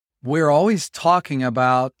we're always talking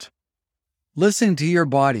about listening to your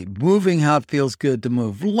body, moving how it feels good to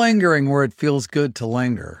move, lingering where it feels good to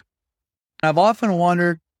linger. I've often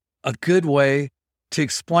wondered a good way to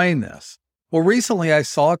explain this. Well, recently I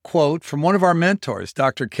saw a quote from one of our mentors,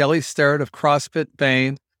 Dr. Kelly Starrett of CrossFit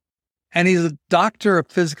fame, and he's a doctor of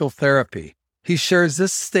physical therapy. He shares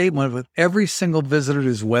this statement with every single visitor to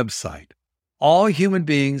his website. All human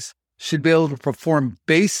beings should be able to perform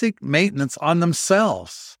basic maintenance on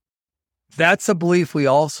themselves. That's a belief we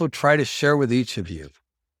also try to share with each of you.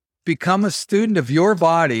 Become a student of your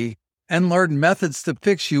body and learn methods to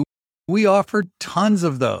fix you. We offer tons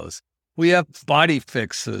of those. We have body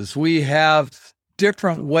fixes. We have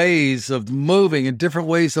different ways of moving and different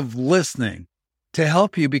ways of listening to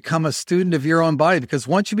help you become a student of your own body. Because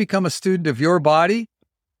once you become a student of your body,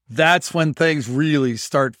 that's when things really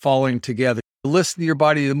start falling together. Listen to your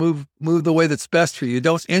body to move the way that's best for you. You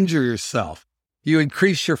don't injure yourself. You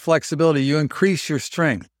increase your flexibility. You increase your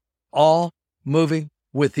strength, all moving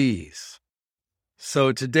with ease.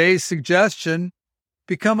 So today's suggestion,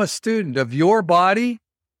 become a student of your body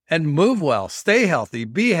and move well, stay healthy,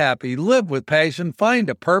 be happy, live with passion, find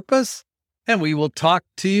a purpose, and we will talk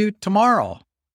to you tomorrow.